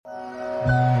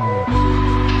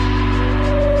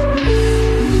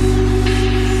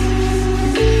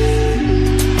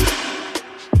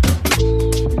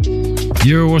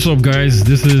Yo, what's up, guys?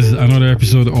 This is another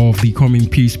episode of the Come in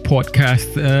Peace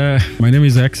podcast. My name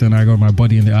is X, and I got my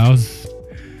buddy in the house,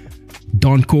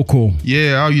 Don Coco.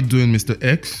 Yeah, how you doing, Mr.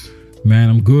 X? Man,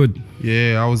 I'm good.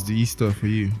 Yeah, how was the Easter for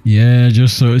you? Yeah,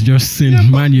 just seeing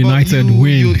Man United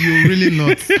win. You're really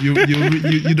not. You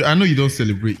I know you don't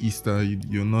celebrate Easter.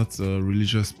 You're not a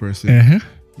religious person. Uh-huh.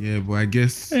 Yeah, but I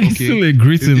guess It's still a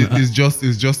greeting. It's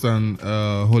just an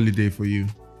holiday for you.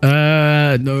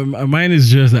 No, mine is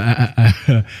just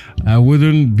I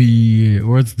wouldn't be,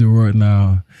 what's the word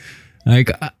now?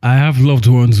 Like, I have loved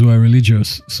ones who are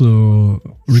religious, so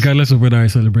regardless of whether I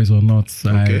celebrate or not,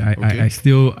 I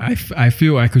feel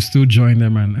I could still join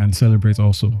them and celebrate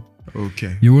also.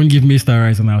 Okay. You won't give me star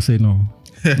rice and I'll say no.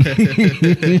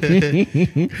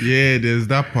 Yeah, there's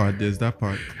that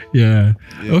part. Yeah.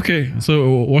 Okay,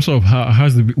 so what's up?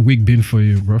 How's the week been for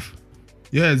you, bro?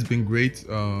 Yeah, it's been great.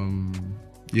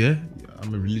 Yeah,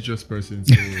 I'm a religious person,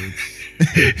 so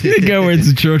it's The guy went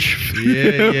to church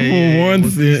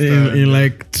once in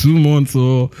like 2 months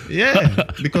or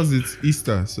because it's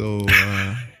Easter, so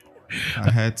I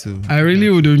had to. I really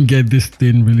wouldn't get this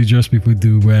thing religious people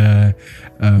do where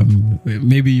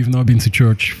maybe you've not been to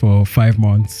church for 5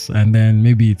 months and then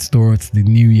maybe it's towards the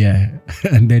new year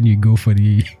and then you go for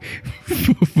the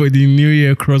for the new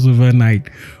year crossover night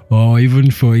or even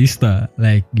for Easter.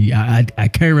 Like I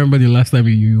can't remember the last time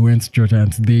you went to church and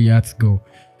today you had to go.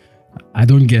 I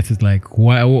don't get it. Like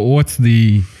why? What's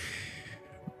the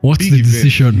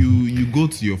decision? You go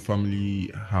to your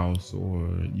family house or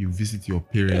you visit your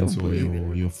parents or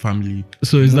your family.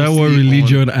 So is that what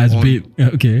religion has been?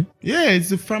 Okay. Yeah,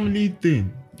 it's a family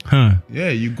thing. Huh? Yeah,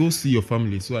 you go see your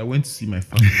family. So I went to see my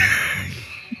family.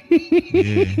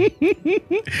 Yeah.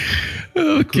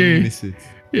 I couldn't miss it.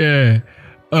 Yeah.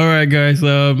 All right, guys.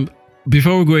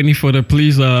 Before we go any further,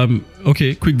 please,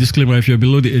 quick disclaimer. If you're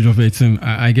below the age of 18,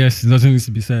 I guess it doesn't need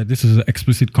to be said. This is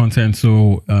explicit content,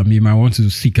 so you might want to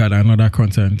seek out another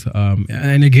content.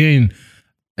 And again,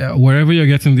 wherever you're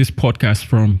getting this podcast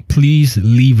from, please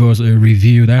leave us a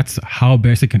review. That's how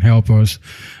best it can help us.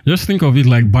 Just think of it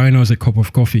like buying us a cup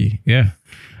of coffee. Yeah.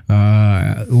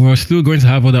 We're still going to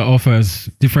have other offers,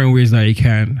 different ways that you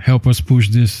can help us push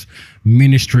this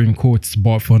ministry in quotes.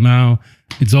 But for now,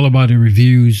 it's all about the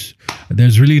reviews.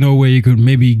 There's really no way you could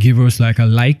maybe give us like a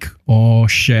like or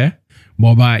share.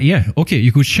 But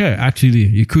you could share actually.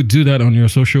 You could do that on your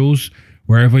socials,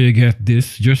 wherever you get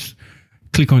this. Just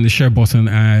click on the share button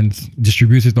and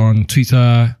distribute it on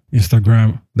Twitter,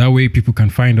 Instagram. That way people can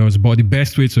find us. But the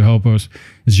best way to help us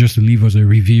is just to leave us a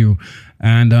review.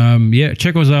 And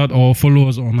check us out or follow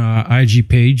us on our IG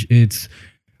page. It's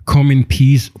Come in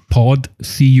Peace Pod,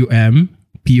 CUMPODCAST.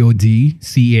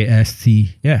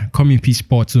 Yeah, Come in Peace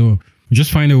Pod. So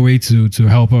just find a way to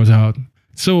help us out.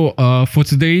 So for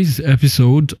today's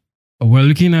episode, we're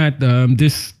looking at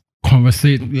this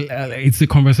conversation. It's a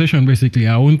conversation basically.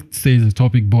 I won't say it's a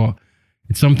topic, but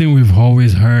it's something we've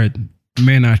always heard.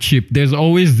 Men are cheap. There's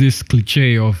always this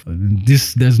cliche of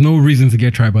this. There's no reason to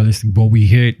get tribalistic, but we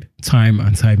hear it time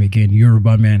and time again.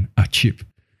 Yoruba men are cheap.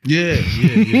 Yeah.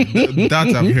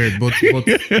 That I've heard, but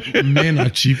men are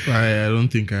cheap. I don't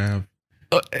think I have.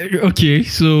 Okay,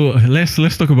 so let's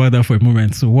talk about that for a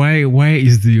moment. So why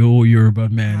is the whole Yoruba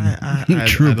man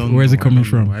true? Where's it coming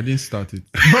from? I didn't start it.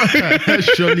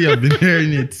 Surely I've been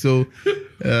hearing it. So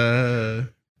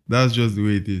that's just the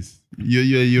way it is.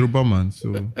 You're a Yoruba man,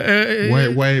 so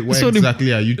why so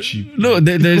exactly are you cheap? No,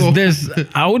 there's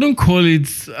I wouldn't call it.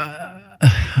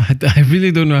 I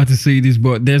really don't know how to say this,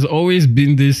 but there's always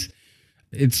been this.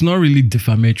 It's not really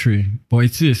defamatory, but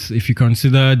it is if you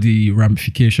consider the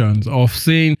ramifications of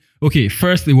saying, okay,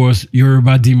 first it was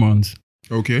Yoruba demons.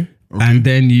 Okay. And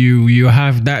then you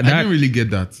have that. I didn't really get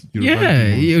that.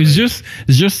 Yoruba demons.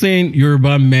 It's just saying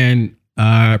Yoruba men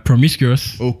are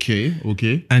promiscuous. Okay.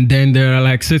 And then there are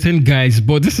like certain guys,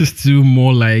 but this is still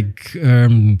more like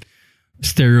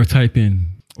stereotyping.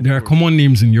 There are common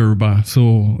names in Yoruba.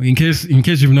 So in case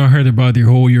you've not heard about the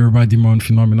whole Yoruba demon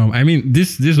phenomenon, I mean,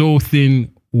 this whole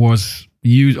thing was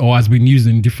used or has been used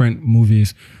in different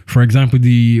movies. For example, what's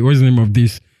the name of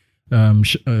this?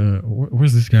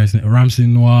 What's this guy's name? Ramsey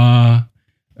Noir,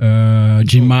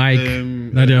 Jim Mike.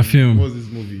 That their film. What's this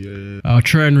movie? I'll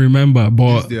try and remember,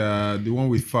 but the one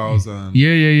with Fowles and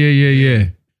yeah.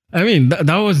 I mean,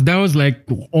 that was like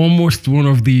almost one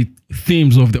of the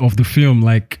themes of the film,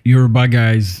 like Yoruba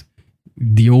guys,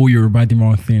 the old Yoruba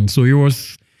demon thing. So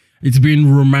it's been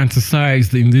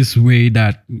romanticized in this way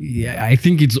that I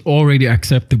think it's already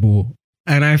acceptable.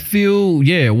 And I feel,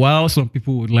 while some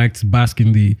people would like to bask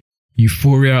in the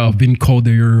euphoria of being called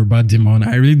the Yoruba demon.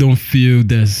 I really don't feel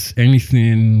there's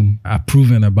anything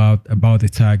approving about the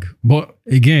tag. But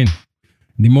again,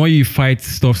 the more you fight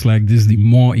stuff like this, the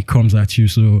more it comes at you.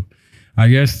 So I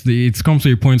guess it's come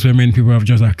to a point where many people have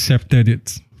just accepted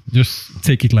it. Just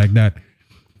take it like that.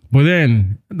 But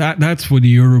then that's for the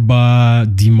Yoruba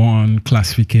demon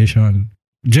classification.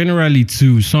 Generally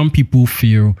too, some people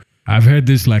feel, I've heard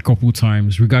this like a couple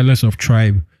times, regardless of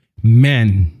tribe,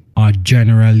 men are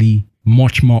generally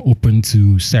much more open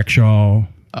to sexual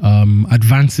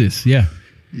advances. Yeah.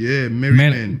 Yeah, Merry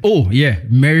Men. Oh yeah,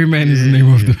 Merry Men is the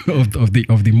name of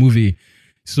the movie.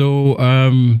 So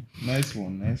nice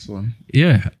one.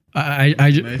 Yeah, I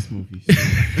nice movie.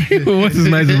 what is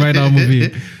nice about that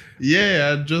movie?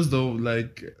 Yeah, I just don't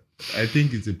like. I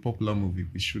think it's a popular movie.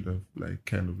 We should have like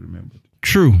kind of remembered.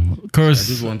 True, because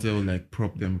I just want to like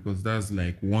prop them because that's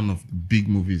like one of the big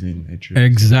movies in Nigeria.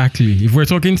 Exactly. If we're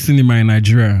talking cinema in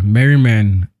Nigeria, Merry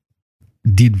Men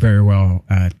did very well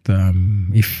at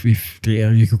if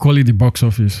you could call it the box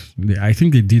office. I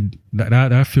think they did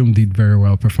that film did very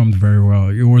well, performed very well.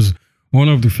 It was one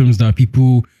of the films that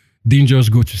people didn't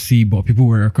just go to see, but people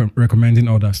were recommending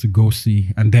others to go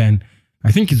see. And then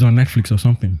I think it's on Netflix or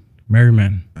something. Merry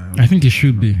Men. I think it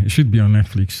should be. It should be on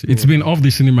Netflix. It's been off the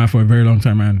cinema for a very long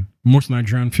time, and most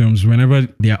Nigerian films, whenever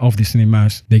they are off the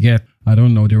cinemas, they get, I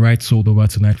don't know, the rights sold over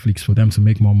to Netflix for them to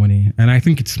make more money. And I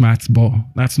think it's smart, but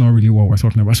that's not really what we're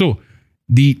talking about. So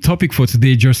the topic for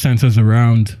today just centers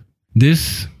around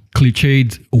this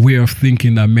cliched way of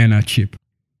thinking that men are cheap.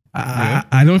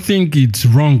 I don't think it's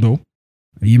wrong though.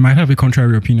 You might have a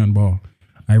contrary opinion, but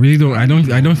I really don't. I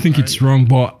don't think it's wrong,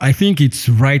 but I think it's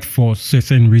right for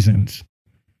certain reasons.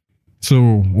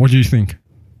 So, what do you think?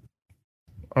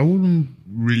 I wouldn't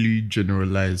really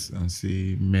generalize and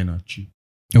say men are cheap.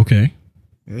 Okay.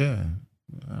 Yeah,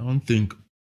 I don't think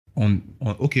on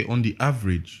the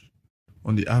average,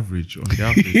 on the average,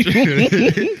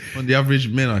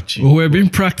 men are cheap. Well, we're being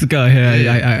practical here.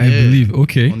 I believe.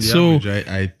 Okay. On the average,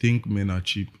 I think men are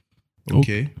cheap.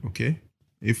 Okay.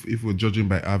 If we're judging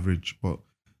by average, but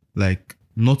like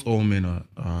not all men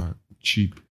are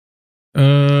cheap.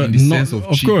 In the sense of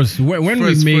cheap. Course, when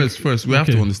first we have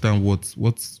to understand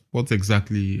what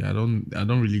exactly. I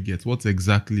don't really get what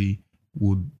exactly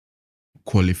would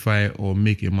qualify or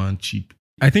make a man cheap.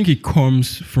 I think it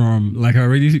comes from, like I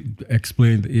already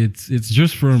explained, it's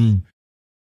just from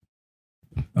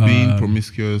being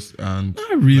promiscuous and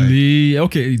not really.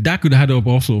 Okay, that could add up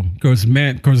also because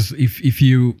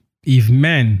if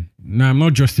men, now I'm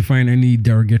not justifying any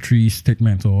derogatory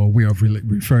statement or way of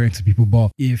referring to people,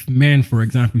 but if men, for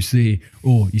example, say,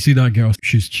 "Oh, you see that girl,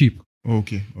 she's cheap,"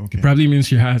 okay, it probably means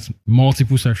she has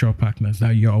multiple sexual partners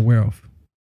that you're aware of.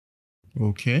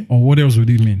 Okay. Or what else would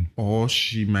it mean? Or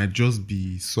she might just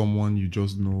be someone you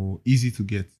just know, easy to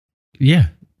get. Yeah,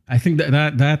 I think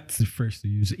that's the phrase to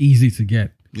use. Easy to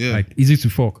get. Yeah. Like easy to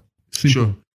fuck. Simple.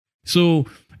 Sure. So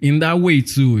in that way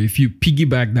too, if you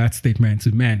piggyback that statement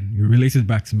to men, you relate it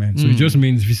back to men. So it just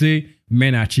means if you say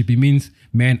men are cheap, it means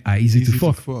men are easy to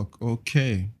fuck.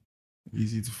 Okay.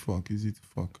 Easy to fuck.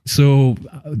 So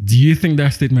do you think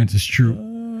that statement is true?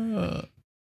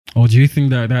 Or do you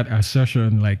think that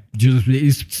assertion, like, just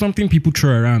is something people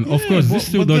throw around? Yeah, of course, this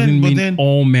still doesn't mean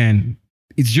all men.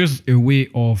 It's just a way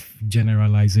of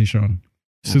generalization.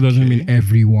 Still doesn't mean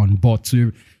everyone. But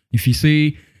if you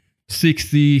say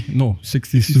 60 is too low.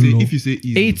 If you say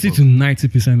 80 to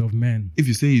 90% of men. If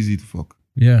you say easy to fuck,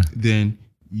 yeah, then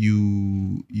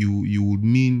you would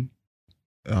mean,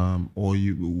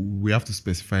 we have to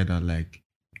specify that, like,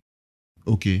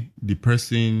 okay, the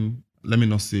person. Let me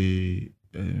not say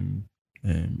the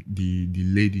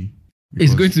lady.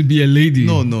 It's going to be a lady.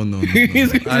 No.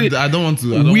 I don't want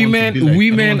to.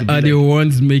 Women are the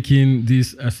ones making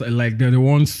this. Like they're the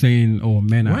ones saying, "Oh,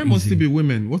 men are." Why must it be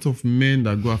women? What of men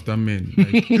that go after men?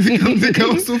 Like, they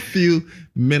can also feel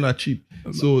men are cheap.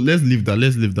 So let's leave that.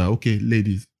 Okay,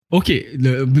 ladies. Okay,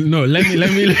 no. Let me.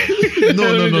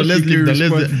 No. Let's leave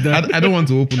that. I don't want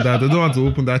to open that. I don't want to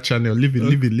open that channel. Leave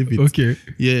it. Okay.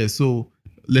 Yeah. So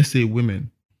let's say women.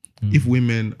 If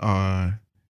women are,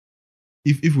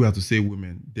 if we have to say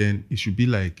women, then it should be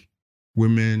like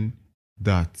women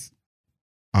that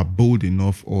are bold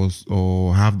enough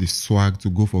or have the swag to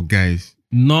go for guys.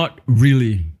 Not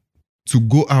really. To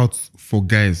go out for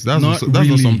guys. That's not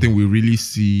something we really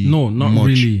see. No, not much.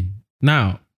 really.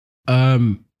 Now,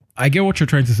 I get what you're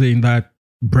trying to say in that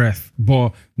breath,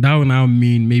 but that will now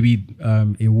mean maybe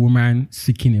a woman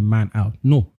seeking a man out.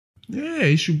 No. Yeah,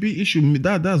 it should be.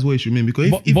 That's what it should mean,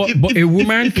 because but a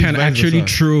woman can actually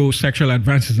throw sexual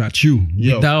advances at you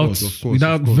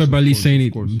without verbally saying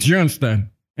it. Do you understand?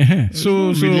 It's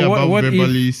So not really about what if,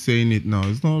 verbally saying it now.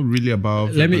 It's not really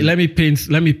about. let me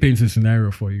paint a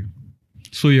scenario for you.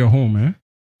 So you're home, eh?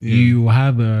 Yeah. You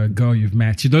have a girl you've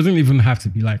met. She doesn't even have to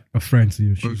be like a friend to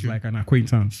you. She's Okay. like an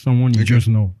acquaintance, someone you Okay. just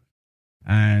know.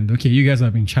 And okay, you guys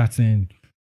have been chatting.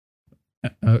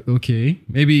 Okay,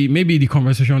 maybe the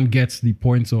conversation gets the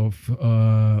point of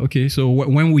okay. So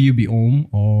when will you be home,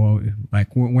 or like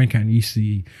when can you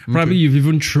see? Probably you've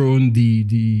even thrown the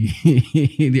the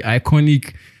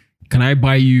iconic. Can I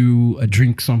buy you a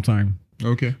drink sometime?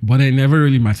 Okay. But it never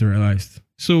really materialized.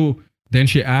 So then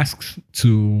she asks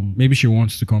maybe she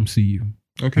wants to come see you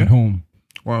Okay. at home.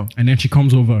 Wow. And then she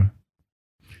comes over.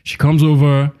 She comes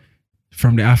over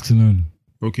from the afternoon.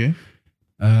 Okay.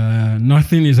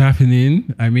 Nothing is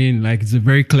happening. I mean, like it's a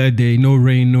very clear day, no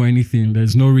rain, no anything.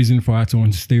 There's no reason for her to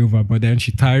want to stay over. But then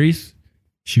she tarries.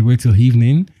 She waits till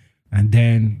evening. And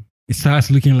then it starts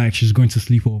looking like she's going to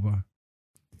sleep over.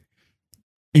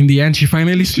 In the end, she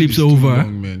finally sleeps This is over. Too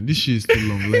long, man. This shit is too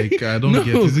long. Like I don't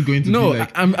get. Is it going to be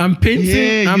like? I'm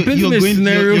painting. I'm painting a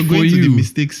scenario you're for going to the you.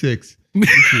 mistake sex.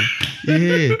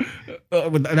 Yeah.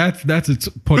 But that's a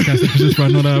podcast episode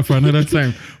for another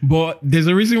time. But there's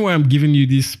a reason why I'm giving you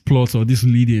this plot or this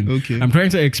lead-in. Okay. I'm trying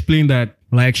to explain that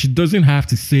like she doesn't have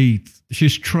to say it.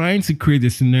 She's trying to create a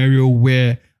scenario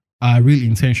where our real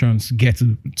intentions get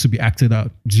to be acted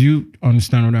out. Do you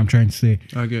understand what I'm trying to say?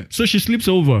 I get. So she sleeps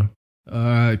over.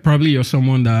 Probably you're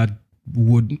someone that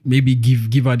would maybe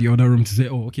give her the other room to say,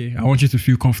 oh, okay, I want you to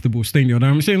feel comfortable. Stay in the other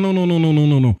room. Say,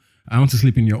 no. I want to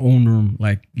sleep in your own room,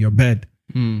 like your bed.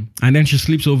 And then she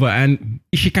sleeps over and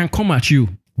she can come at you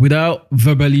without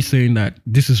verbally saying that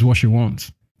this is what she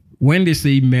wants. When they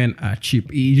say men are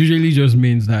cheap, it usually just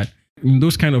means that in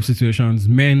those kind of situations,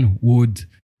 men would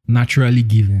naturally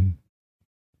give in.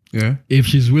 Yeah. If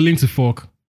she's willing to fuck,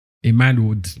 a man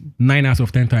would 9 out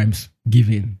of 10 times give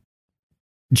in.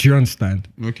 Do you understand?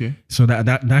 Okay. So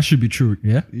that should be true,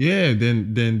 yeah? Yeah.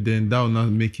 Then that will not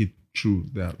make it true.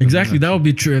 Exactly, that will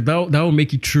be true. That will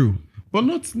make it true. But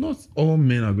not all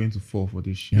men are going to fall for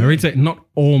this shit. I already said not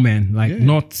all men, like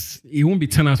Yeah. it won't be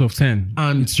 10 out of 10.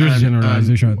 And It's just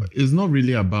generalization. and it's not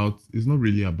really about.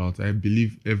 I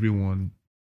believe everyone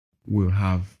will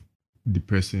have the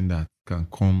person that can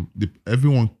come.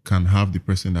 Everyone can have the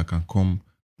person that can come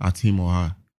at him or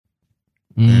her.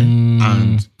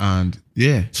 And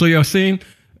yeah. So you're saying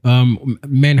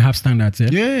men have standards, yeah?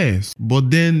 Yes,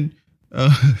 but then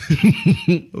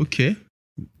okay.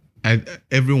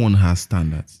 Everyone has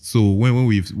standards. So when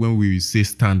we say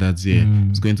standards here,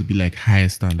 it's going to be like higher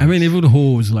standards. I mean, even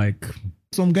hoes, like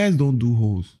some guys don't do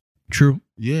hoes. true.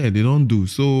 Yeah, they don't do.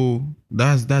 So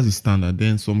that's the standard.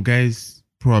 Then some guys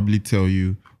probably tell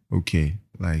you, okay,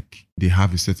 like they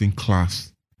have a certain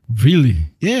class. Really?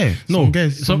 Yeah. No,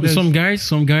 some guys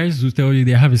will tell you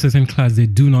they have a certain class they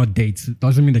do not date.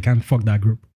 Doesn't mean they can't fuck that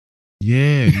group.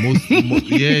 Yeah,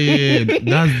 yeah.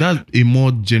 That's a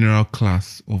more general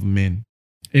class of men.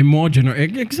 A more general,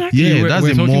 exactly. Yeah, that's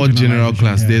a more general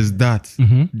class. Yeah. There's that.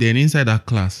 Mhm. Then inside that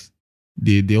class,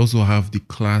 they also have the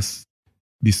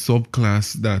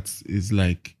subclass that is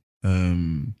like,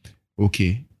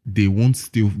 okay, they won't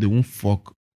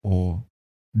fuck or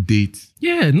date.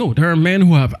 Yeah, no, there are men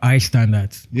who have high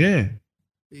standards. Yeah.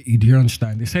 Do you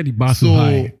understand? They said the bar so So,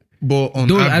 high. but on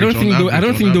Those, average, I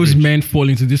don't think those men fall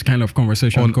into this kind of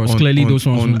conversation because clearly those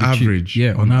ones on will be cheap. average.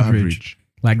 Yeah, on average.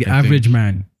 Like the I average think.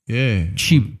 man. Yeah.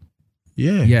 Cheap.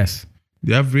 Yeah. Yes.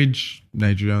 The average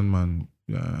Nigerian man.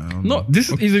 I don't No, know. this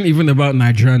isn't even about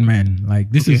Nigerian men. Like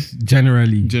this Okay. is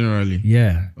generally. Generally.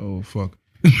 Yeah. Oh fuck.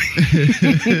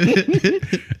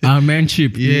 Our man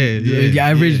cheap. Yeah, The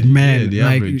average man. Yeah, the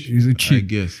like average. is a cheap. I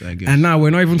guess. And now we're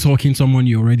not even talking someone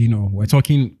you already know. We're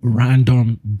talking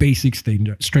random, basic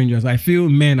strangers. I feel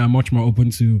men are much more open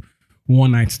to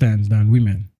one night stands than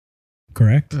women.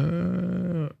 Correct?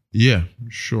 Yeah,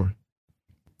 sure.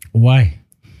 Why?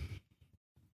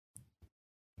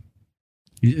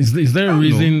 Is there a I don't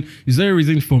reason? Is there a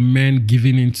reason for men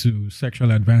giving into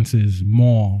sexual advances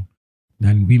more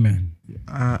than women?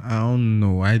 I don't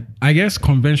know. I guess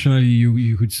conventionally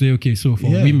you could say, okay, so for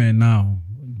Yeah. women now,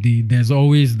 there's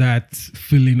always that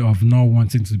feeling of not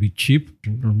wanting to be cheap,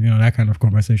 that kind of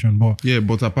conversation. But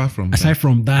but apart from aside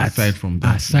from that,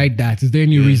 is there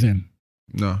any Yeah. reason?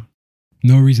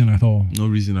 no reason at all. no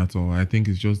reason at all. I think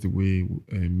it's just the way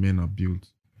men are built.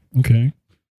 Okay.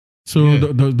 So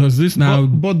Yeah. does this now?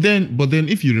 But then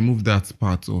if you remove that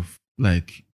part of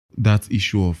like that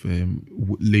issue of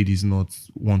ladies not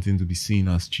wanting to be seen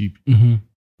as cheap, Mhm.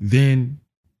 then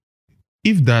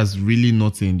if that's really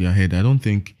not in their head, I don't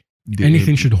think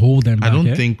anything should hold them back. I don't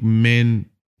yeah? think men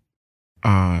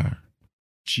are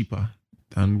cheaper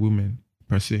than women.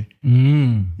 per se.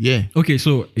 Mm. Yeah. Okay,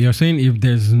 so you're saying if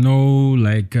there's no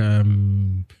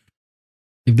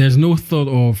if there's no thought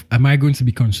of am I going to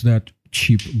be considered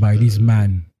cheap by this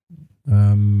man,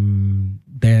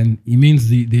 then it means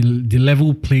the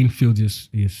level playing field is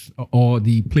or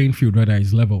the playing field rather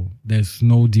is level. There's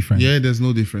no difference. Yeah, there's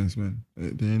no difference, man.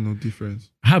 There ain't no difference.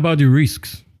 How about the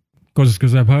risks?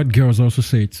 Because I've heard girls also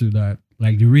say too that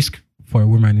like the risk for a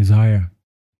woman is higher.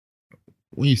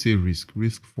 When you say risk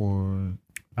for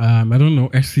I don't know,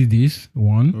 STDs,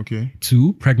 one. okay.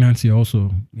 Two, pregnancy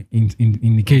also.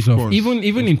 In the case of course. even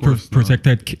Of in course,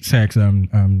 protected sex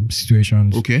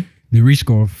situations, Okay. the risk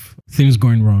of things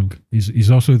going wrong is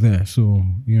also there. So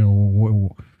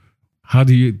how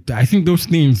do you? I think those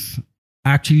things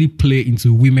actually play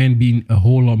into women being a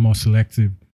whole lot more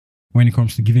selective when it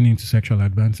comes to giving into sexual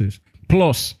advances.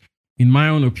 Plus, in my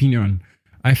own opinion,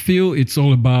 I feel it's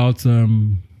all about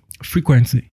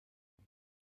frequency.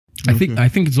 I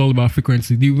think it's all about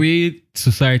frequency. The way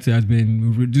society has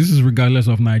been, this is regardless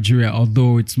of Nigeria,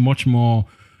 although it's much more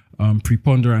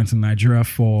preponderant in Nigeria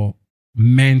for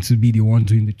men to be the one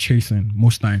doing the chasing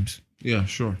most times. Yeah,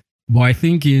 sure. But I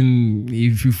think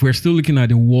if we're still looking at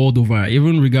the world over,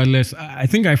 even regardless, I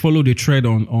think I followed a thread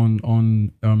on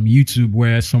YouTube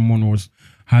where someone was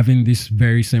having this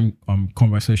very same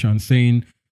conversation saying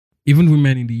even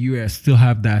women in the US still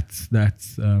have that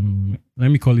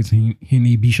let me call it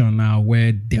inhibition now,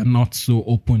 where they're not so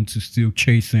open to still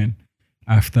chasing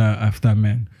after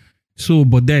men. So,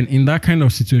 but then in that kind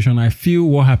of situation, I feel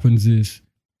what happens is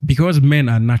because men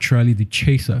are naturally the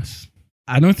chasers,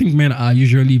 I don't think men are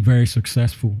usually very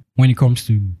successful when it comes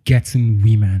to getting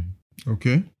women.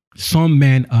 Okay. Some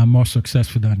men are more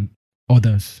successful than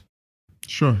others.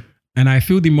 Sure. And I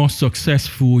feel the more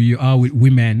successful you are with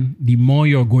women, the more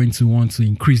you're going to want to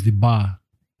increase the bar.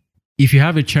 If you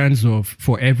have a chance of,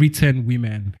 for every 10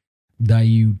 women that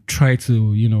you try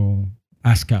to,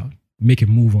 ask out, make a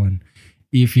move on,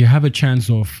 if you have a chance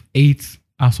of 8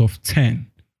 out of 10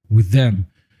 with them,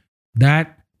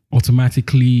 that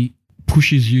automatically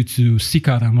pushes you to seek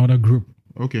out another group.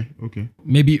 Okay.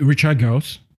 Maybe richer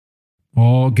girls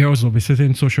or girls of a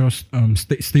certain social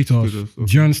status. Okay.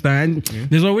 Do you understand? Yeah.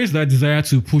 There's always that desire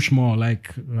to push more,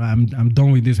 like I'm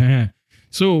done with this.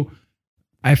 So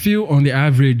I feel on the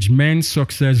average, men's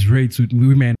success rates with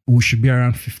women should be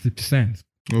around 50%.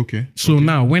 Okay. So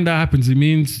now when that happens, it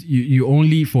means you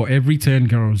only, for every 10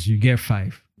 girls, you get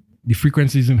 5. The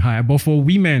frequency isn't high. But for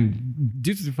women,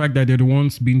 due to the fact that they're the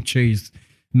ones being chased,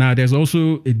 now there's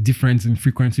also a difference in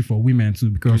frequency for women too,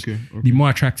 because the more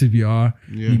attractive you are,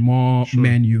 the more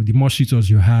men the more suitors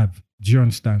you have. Do you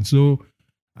understand? So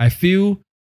I feel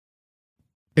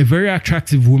a very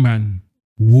attractive woman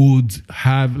would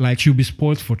have, like, she'll be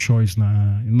spoiled for choice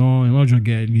now. You're not gonna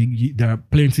get, there are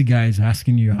plenty guys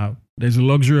asking you out. There's a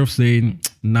luxury of saying,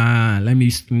 nah, let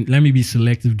me be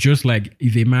selective. Just like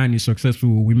if a man is successful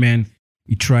with women,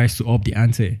 he tries to up the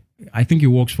ante. I think it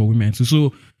works for women too.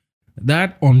 So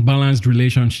that unbalanced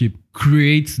relationship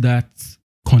creates that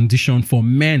condition for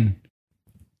men.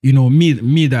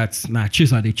 Me that's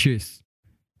chase are the chase.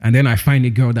 And then I find a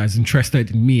girl that's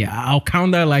interested in me. I'll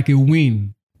count that like a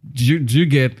win. Do you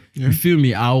get, you feel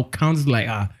me? I'll count it like,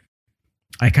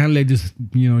 I can't let this,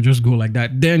 just go like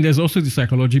that. Then there's also the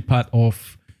psychology part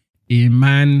of a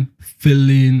man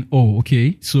feeling,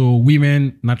 so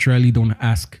women naturally don't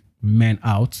ask men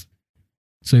out.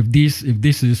 So if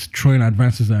this is throwing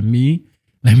advances at me,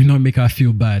 let me not make her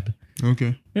feel bad.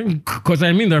 Okay. Because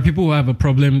there are people who have a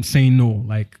problem saying no.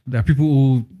 Like, there are people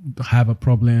who have a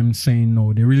problem saying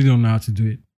no. They really don't know how to do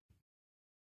it.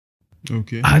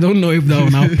 Okay. I don't know if that will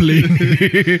now play.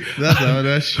 That's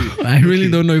another shit. I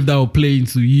really don't know if that will play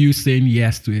into you saying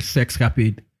yes to a sex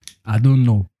capade. I don't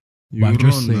know. You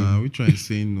wrong now. We try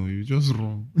saying no. You just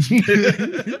wrong.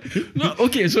 No.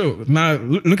 Okay. So now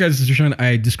look at the situation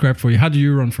I described for you. How do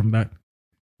you run from that?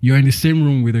 You're in the same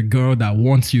room with a girl that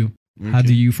wants you. Okay. How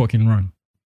do you fucking run?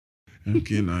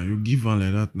 Okay, now you give her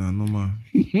like that now, normal.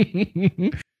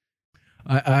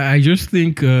 I just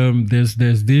think there's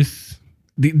this.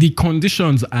 The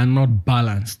conditions are not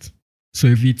balanced. So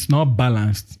if it's not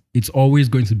balanced, it's always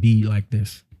going to be like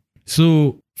this.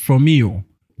 So for me,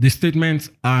 the statements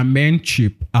are men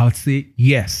cheap. I'll say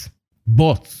yes,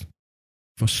 but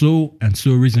for so and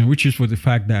so reason, which is for the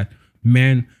fact that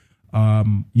men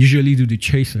usually do the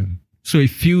chasing. So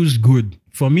it feels good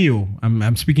for me.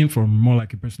 I'm speaking from more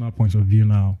like a personal point of view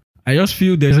now. I just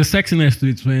feel there's a sexiness to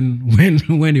it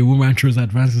when a woman throws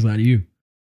advances at you.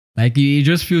 Like, it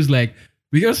just feels like,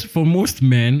 because for most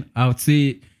men, I would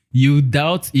say you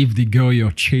doubt if the girl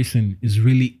you're chasing is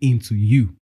really into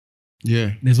you.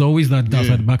 Yeah. There's always that doubt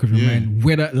at the back of your mind.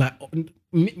 Whether, like,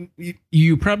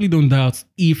 you probably don't doubt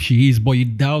if she is, but you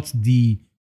doubt the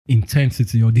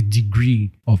intensity or the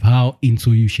degree of how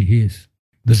into you she is.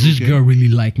 Does this girl really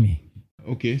like me?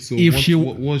 Okay, so If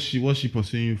what's she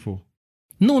pursuing you for?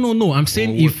 No. I'm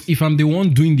saying if I'm the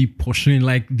one doing the pursuing,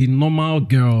 like the normal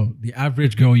girl, the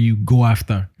average girl you go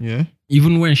after. Yeah.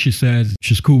 Even when she says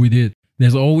she's cool with it,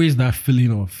 there's always that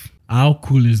feeling of how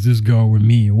cool is this girl with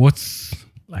me? What's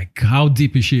like, how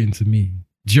deep is she into me?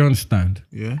 Do you understand?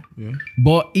 Yeah.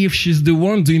 But if she's the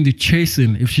one doing the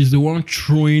chasing, if she's the one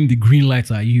throwing the green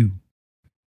lights at you,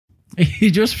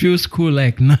 it just feels cool.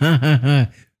 Like, nah,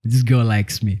 this girl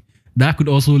likes me. That could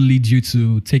also lead you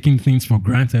to taking things for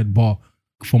granted. But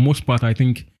for most part, I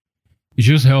think it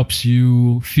just helps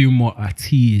you feel more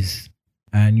at ease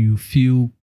and you feel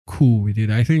cool with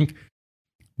it. I think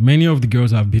many of the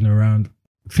girls I've been around,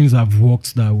 things have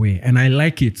worked that way. And I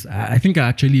like it. I think I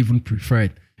actually even prefer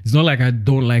it. It's not like I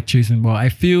don't like chasing, but I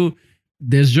feel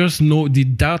there's just the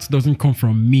doubt doesn't come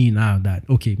from me now that,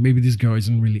 okay, maybe this girl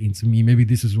isn't really into me. Maybe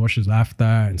this is what she's after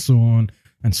and so on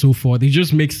and so forth. It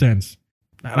just makes sense.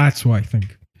 That's what I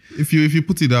think. If you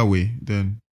put it that way,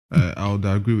 then I would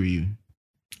agree with you.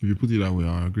 If you put it that way,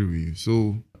 I'll agree with you.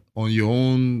 So on your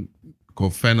own,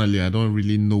 finally, I don't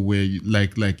really know where you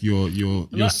like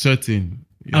you're certain.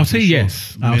 I'll say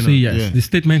yes. I'll say yes. Yeah. The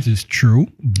statement is true,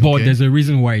 but there's a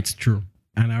reason why it's true.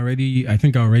 And I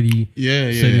think I already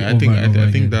said it I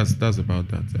think that's about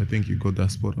that. I think you got that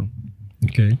spot on.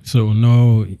 Okay, so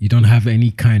no, you don't have any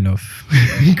kind of.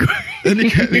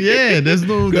 There's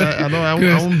no.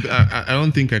 I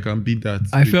don't think I can beat that.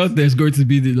 I felt there's going to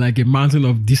be like a mountain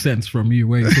of dissent from you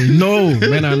where you say, "No,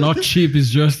 men are not cheap.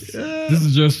 It's just this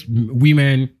is just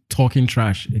women talking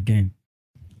trash again."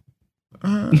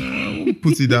 I won't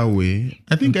put it that way.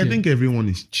 I think everyone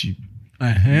is cheap.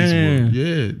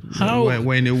 Yeah. How?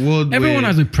 We're in a world everyone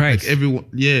has a price. Like everyone,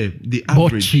 the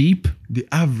average. But cheap? The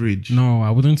average. No,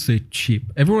 I wouldn't say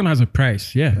cheap. Everyone has a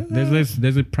price. Yeah.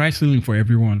 There's a price ceiling for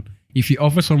everyone. If you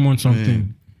offer someone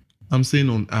something. I'm saying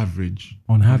on average.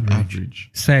 On average.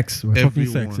 Sex. We're talking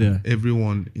sex, yeah.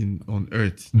 Everyone on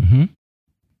earth. Mm-hmm.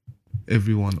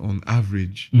 Everyone on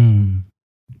average.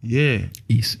 Yeah.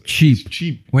 It's cheap. It's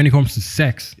cheap. When it comes to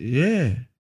sex. Yeah.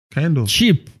 Kind of.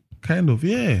 Cheap. Kind of,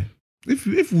 yeah.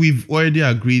 If we've already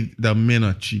agreed that men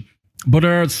are cheap, but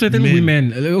there are certain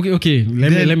women. Okay.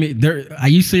 Let me. Are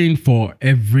you saying for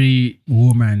every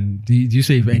woman? Do you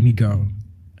say for any girl?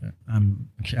 I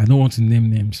don't want to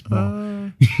name names,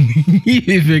 but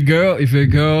if a girl,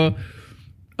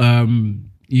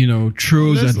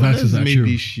 throws advances at you,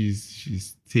 maybe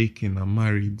she's taken or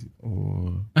married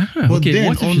or. But okay, then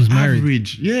what if on she's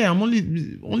average, married? I'm only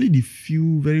the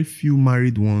very few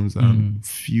married ones and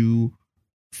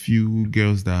few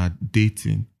girls that are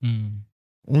dating.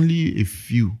 Only a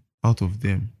few out of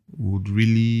them would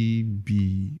really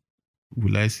be,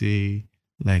 will I say,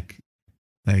 like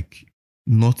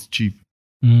not cheap.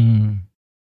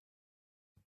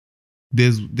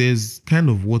 There's kind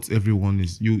of what everyone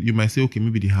is. You might say, okay,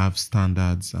 maybe they have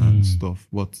standards and stuff,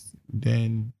 but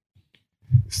then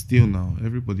still now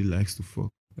everybody likes to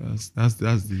fuck. That's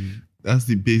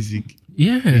the basic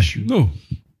issue. No,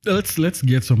 let's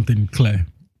get something clear.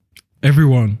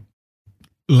 Everyone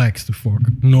likes to fuck.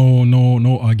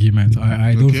 No argument.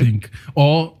 I don't think.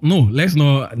 Or no, let's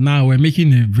not. Now we're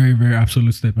making a very, very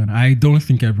absolute statement. I don't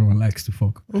think everyone likes to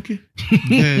fuck. Okay.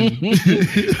 Then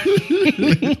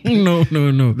No.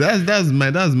 That's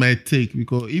my take,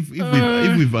 because if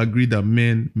we've agreed that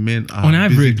men are on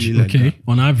average, like that.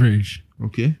 On average,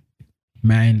 okay,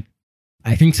 man,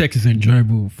 I think sex is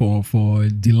enjoyable for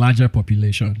the larger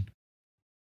population,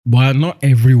 but not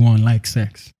everyone likes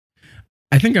sex.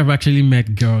 I think I've actually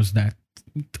met girls that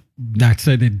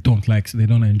said they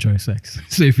don't enjoy sex.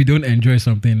 So if you don't enjoy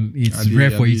something, it's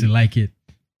rare for you to like it.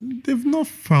 They've not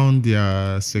found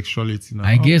their sexuality now.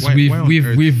 I guess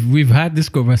we've had this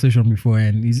conversation before,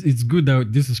 and it's good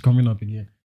that this is coming up again.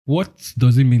 What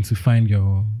does it mean to find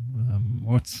your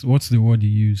what's the word you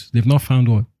use? They've not found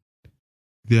what?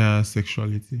 Their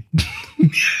sexuality.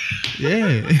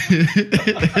 Yeah.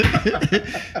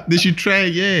 They should try,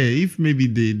 if maybe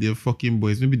they're fucking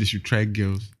boys, maybe they should try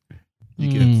girls.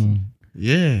 You get?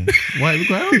 Yeah. Why?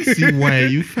 Because I don't see why.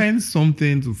 You find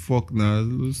something to fuck now,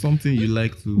 something you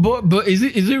like to. But is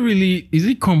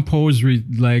it compulsory?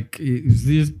 Like, is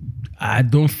this? I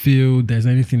don't feel there's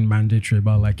anything mandatory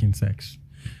about liking sex.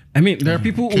 I mean, there are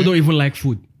people who don't even like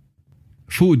food.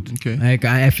 Okay. Like,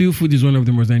 I feel food is one of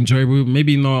the most enjoyable,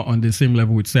 maybe not on the same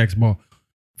level with sex, but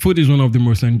food is one of the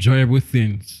most enjoyable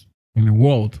things in the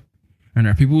world. And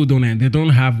there are people who don't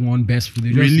have one best food.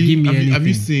 They just give me anything. Have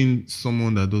you seen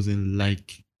someone that doesn't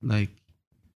like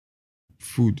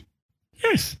food.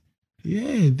 Yes.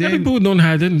 Yeah, then People don't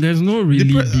have them. There's no really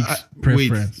big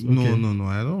preference. Wait, no.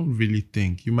 I don't really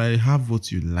think you might have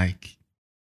what you like,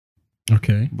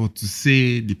 Okay. but to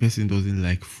say the person doesn't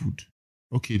like food,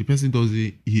 okay, the person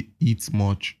doesn't eat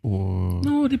much or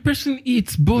No, the person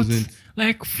eats, but doesn't.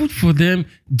 like food for them,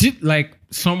 like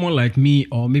someone like me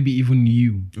or maybe even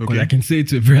you, because Okay. I can say it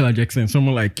to a very large extent,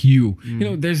 someone like you, you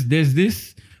know, there's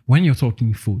this, when you're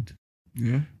talking food,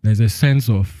 Yeah. there's a sense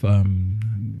of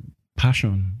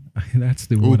passion. That's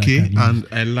the word I Okay, can use. and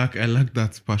I lack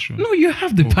that passion. No, you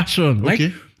have the passion. Like,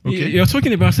 Okay. you're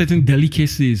talking about certain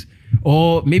delicacies,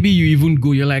 or maybe you even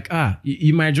go, you're like,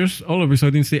 you might just all of a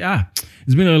sudden say,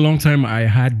 it's been a long time I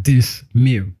had this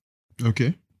meal.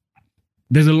 Okay.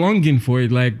 There's a longing for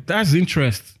it. Like, that's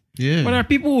interest. Yeah. But there are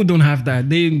people who don't have that.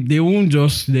 They won't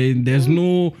just, there's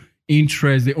no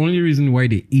interest. The only reason why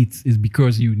they eat is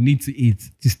because you need to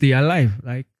eat to stay alive.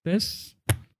 Like, there's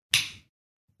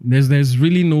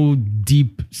really no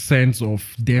deep sense of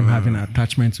them having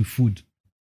attachment to food.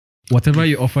 Whatever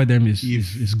you offer them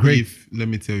is great. Let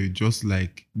me tell you, just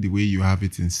like the way you have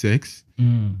it in sex,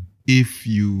 Mm. if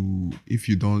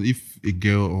a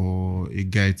girl or a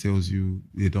guy tells you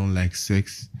they don't like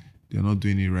sex, they're not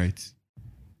doing it right.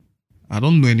 I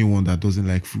don't know anyone that doesn't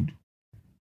like food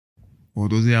or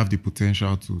doesn't have the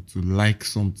potential to like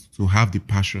to have the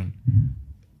passion,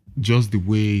 just the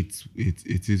way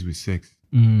it is with sex.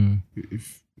 Mm.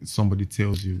 If somebody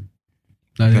tells you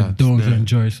That they don't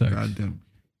enjoy sex. goddamn.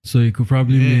 So it could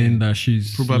probably mean that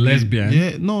she's lesbian.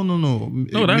 Yeah, no.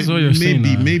 No, that's what you're saying.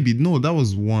 Maybe no. That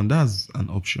was one. That's an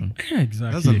option. Yeah,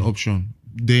 exactly. That's an option.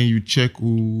 Then you check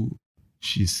who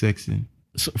she's sexing.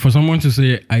 So for someone to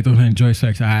say I don't enjoy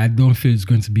sex, I don't feel it's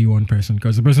going to be one person,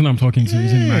 because the person I'm talking to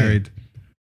isn't married.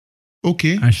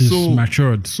 Okay, And she's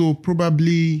matured. So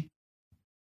probably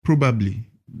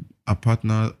a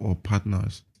partner or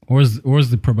partners. What's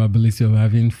the probability of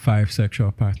having 5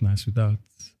 sexual partners without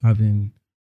having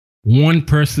one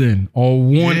person or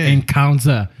one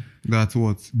encounter That's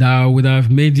what. that would have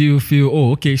made you feel,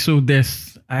 oh, okay, so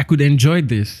I could enjoy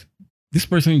this. This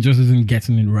person just isn't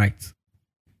getting it right.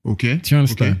 Okay. Do you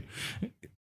understand? Okay.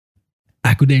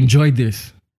 I could enjoy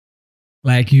this.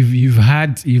 Like you've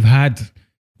had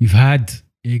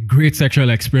a great sexual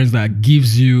experience that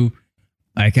gives you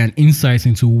like an insight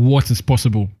into what is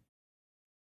possible.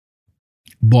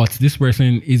 But this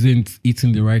person isn't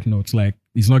eating the right notes, like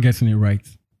he's not getting it right.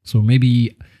 So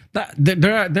maybe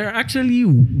there are actually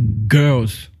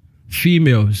girls,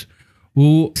 females,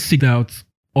 who seek out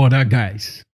other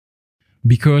guys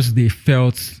because they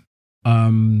felt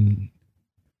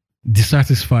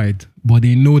dissatisfied, but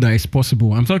they know that it's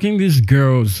possible. I'm talking these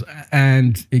girls,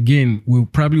 and again, we'll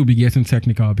probably be getting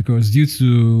technical because due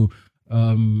to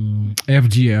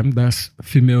FGM, that's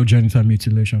female genital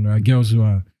mutilation, there are girls who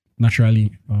are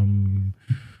naturally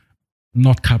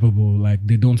not capable, like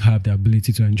they don't have the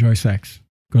ability to enjoy sex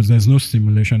because there's no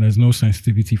stimulation, there's no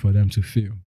sensitivity for them to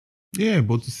feel. Yeah,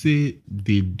 but to say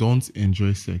they don't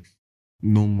enjoy sex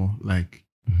no more, like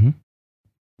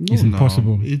it's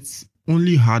impossible. It's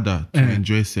only harder to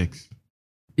enjoy sex.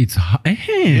 It's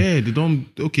yeah, they don't.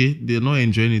 Okay, they're not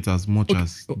enjoying it as much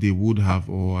as they would have,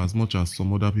 or as much as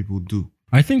some other people do.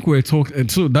 I think we're talking.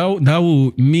 So that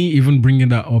will me even bringing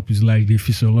that up is like the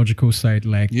physiological side,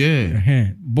 like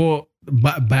but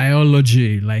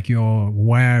biology, like your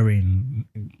wiring,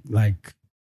 like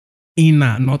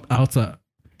inner, not outer.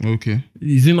 Okay.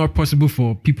 Is it not possible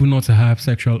for people not to have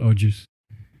sexual urges?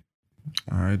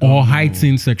 Or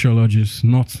heightened sexual urges?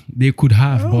 Not. They could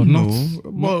have, but not.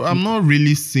 But I'm not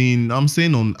really seeing. I'm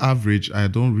saying on average, I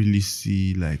don't really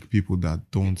see like people that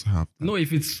don't have that. No,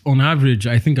 if it's on average,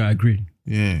 I think I agree.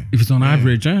 Yeah. If it's on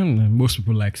average, most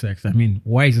people like sex. I mean,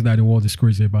 why is it that the world is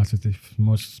crazy about it if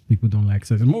most people don't like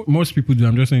sex? Most people do.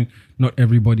 I'm just saying not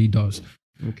everybody does.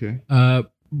 Okay.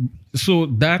 So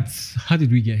that's, how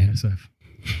did we get here, Seth?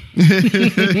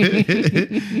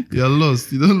 You're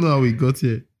lost. You don't know how we got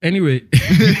here. Anyway,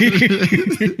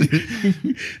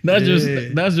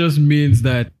 that just means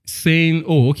that saying,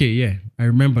 oh, okay, yeah, I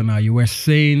remember now. You were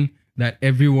saying that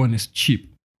everyone is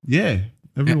cheap. Yeah,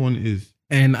 everyone is.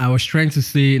 And I was trying to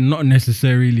say, not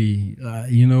necessarily,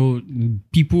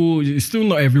 people, still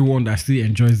not everyone that still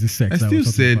enjoys this sex. I still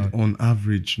said on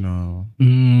average now.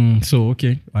 So,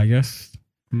 okay, I guess.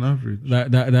 On average.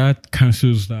 That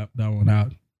cancels that one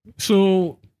out.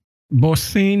 So, but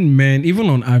saying men, even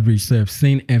on average,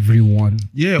 saying everyone.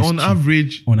 Yeah, on cheap.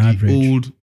 Average, the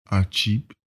old are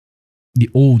cheap. The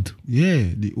old. Yeah,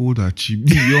 the old are cheap.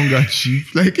 The young are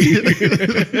cheap. Like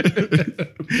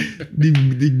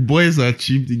the boys are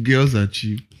cheap. The girls are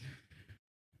cheap.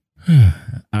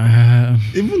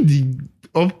 Even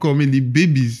upcoming, the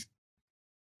babies.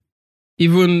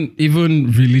 Even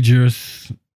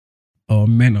religious or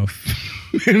men of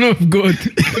God.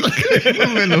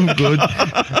 Men of God,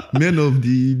 men of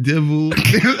the devil.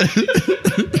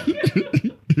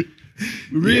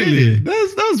 Really?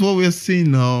 That's what we're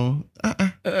seeing now.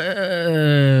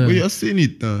 We are seeing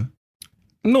it now.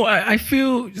 No, I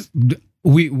feel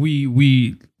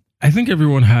we I think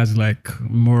everyone has like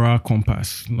moral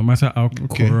compass, no matter how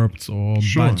corrupt or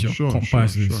bad your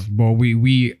compass is. But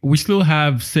we still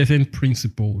have certain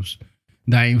principles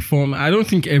that inform. I don't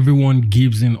think everyone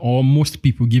gives in, or most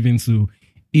people give in to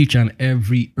each and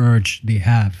every urge they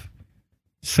have,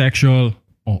 sexual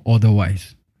or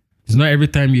otherwise. It's not every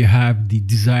time you have the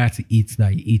desire to eat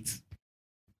that you eat.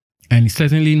 And it's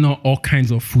certainly not all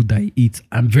kinds of food that you eat.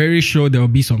 I'm very sure there will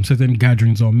be some certain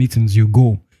gatherings or meetings you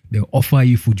go, they'll offer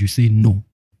you food, you say no.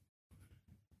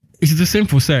 It's the same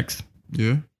for sex.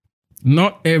 Yeah.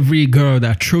 Not every girl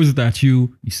that throws it at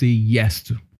you, you say yes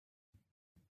to.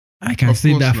 I can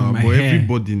say that from my head.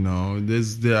 Everybody now,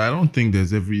 I don't think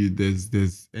there's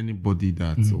anybody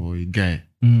that or a guy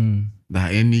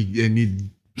that any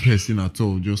person at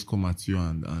all just come at you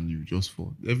and you just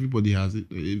fall. Everybody has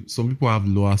it. Some people have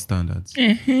lower standards.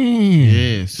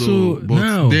 Yeah. So but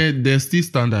now, there's still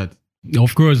standard.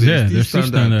 Of course, there's still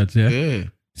standards. Yeah.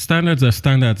 Standards are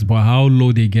standards, but how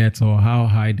low they get or how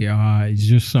high they are is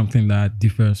just something that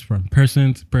differs from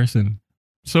person to person.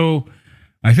 So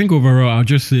I think overall, I'll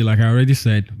just say, like I already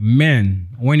said, men,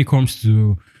 when it comes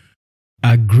to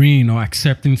agreeing or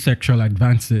accepting sexual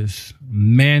advances,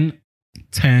 men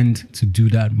tend to do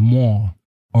that more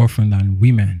often than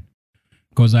women.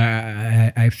 Because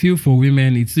I feel for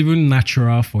women, it's even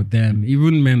natural for them,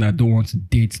 even men that don't want to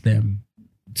date them,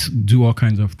 to do all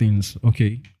kinds of things.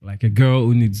 Okay, like a girl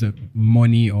who needs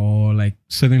money or like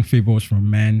certain favors from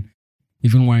men,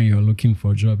 even when you're looking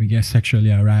for a job, you get sexually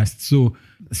harassed. So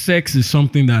sex is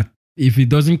something that if it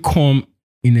doesn't come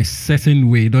in a certain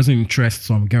way, it doesn't interest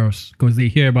some girls because they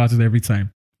hear about it every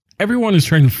time. Everyone is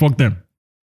trying to fuck them.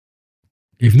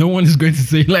 If no one is going to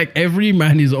say, like, every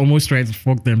man is almost trying to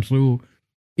fuck them. So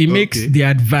it makes the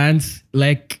advance,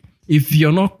 like, if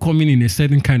you're not coming in a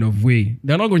certain kind of way,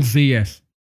 they're not going to say yes.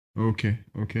 Okay.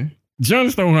 Do you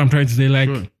understand what I'm trying to say? Like,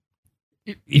 sure.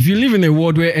 If you live in a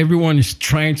world where everyone is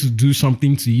trying to do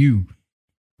something to you,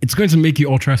 it's going to make you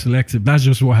ultra selective. That's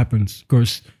just what happens.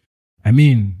 Because, I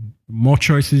mean, more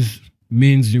choices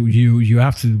means you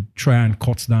have to try and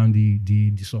cut down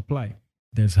the supply.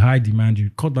 There's high demand, you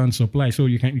cut down supply so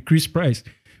you can increase price.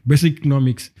 Basic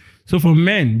economics. So for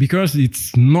men, because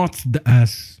it's not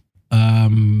as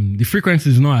the frequency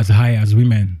is not as high as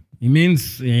women, it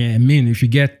means if you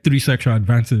get 3 sexual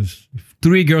advances, if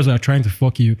 3 girls are trying to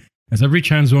fuck you, there's every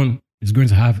chance one is going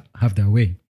to have their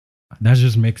way. That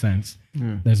just makes sense.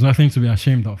 Yeah. There's nothing to be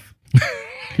ashamed of.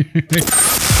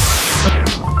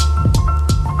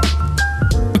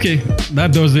 Okay,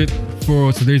 that does it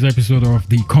for today's episode of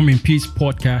the Come in Peace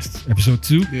podcast, episode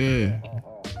 2. Yeah,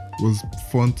 it was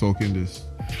fun talking this.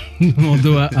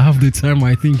 Although half the time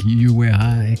I think you were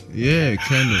high. Yeah,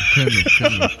 kind of.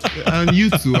 And you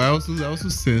too. I also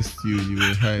sensed you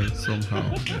were high somehow.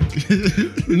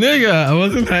 Nigga, I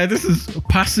wasn't high. This is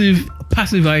passive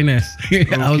highness. Okay,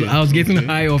 I was getting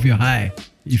high off your high,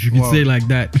 if you could say like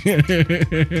that.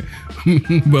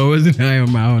 But I wasn't high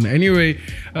on my own. Anyway,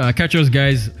 catch us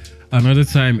guys another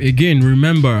time. Again,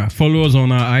 remember, follow us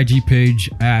on our IG page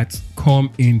at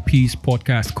Come in Peace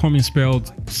Podcast. Come in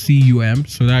spelled CUM.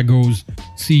 So that goes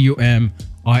CUMIN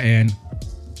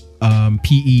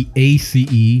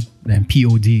PEACE then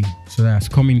POD. So that's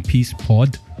Come in Peace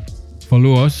Pod.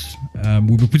 Follow us.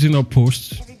 We'll be putting up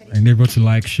posts. Endeavor to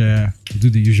like, share, do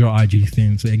the usual IG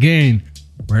things. Again,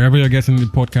 wherever you're getting the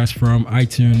podcast from,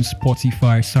 iTunes,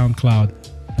 Spotify, SoundCloud,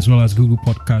 as well as Google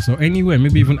Podcasts, or anywhere,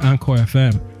 maybe even Anchor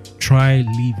FM. Try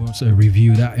leave us a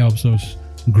review. That helps us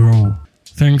grow.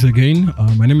 Thanks again.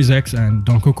 My name is X and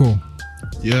Don Coco.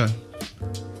 Yeah.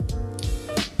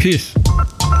 Peace.